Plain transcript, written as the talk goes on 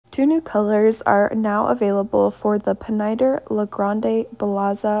Two new colors are now available for the Pineider La Grande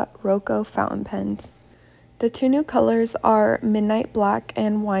Bellezza Rocco fountain pens. The two new colors are Midnight Black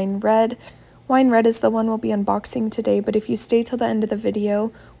and Wine Red. Wine Red is the one we'll be unboxing today, but if you stay till the end of the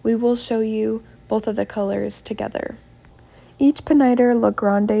video, we will show you both of the colors together. Each Pineider La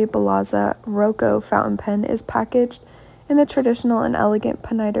Grande Bellezza Rocco fountain pen is packaged in the traditional and elegant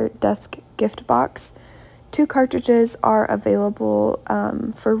Pineider desk gift box. Two cartridges are available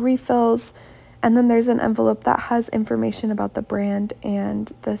for refills, and then there's an envelope that has information about the brand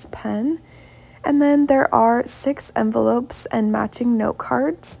and this pen. And then there are 6 envelopes and matching note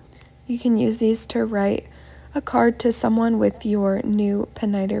cards. You can use these to write a card to someone with your new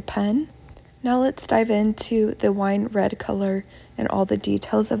Pineider pen. Now let's dive into the wine red color and all the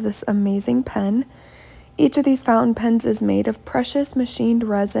details of this amazing pen. Each of these fountain pens is made of precious machined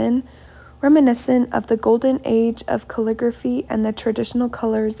resin, reminiscent of the golden age of calligraphy and the traditional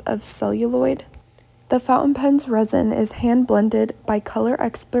colors of celluloid. The fountain pen's resin is hand blended by color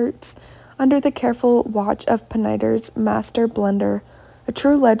experts under the careful watch of Pineider's master blender, a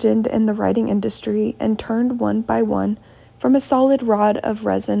true legend in the writing industry, and turned one by one from a solid rod of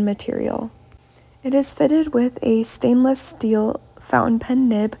resin material. It is fitted with a stainless steel fountain pen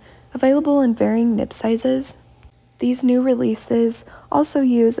nib available in varying nib sizes. These new releases also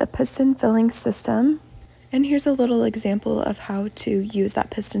use a piston filling system, and here's a little example of how to use that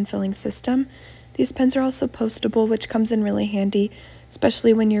piston filling system. These pens are also postable, which comes in really handy,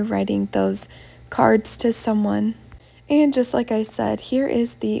 especially when you're writing those cards to someone. And just like I said, here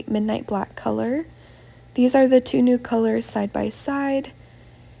is the Midnight Black color. These are the two new colors side by side.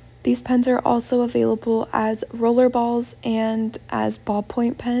 These pens are also available as roller balls and as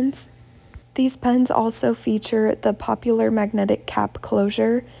ballpoint pens. These pens also feature the popular magnetic cap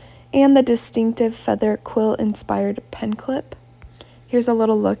closure and the distinctive feather quill inspired pen clip. Here's a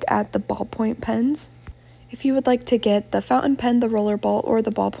little look at the ballpoint pens. If you would like to get the fountain pen, the roller ball, or the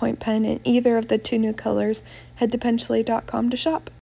ballpoint pen in either of the two new colors, head to penchli.com to shop.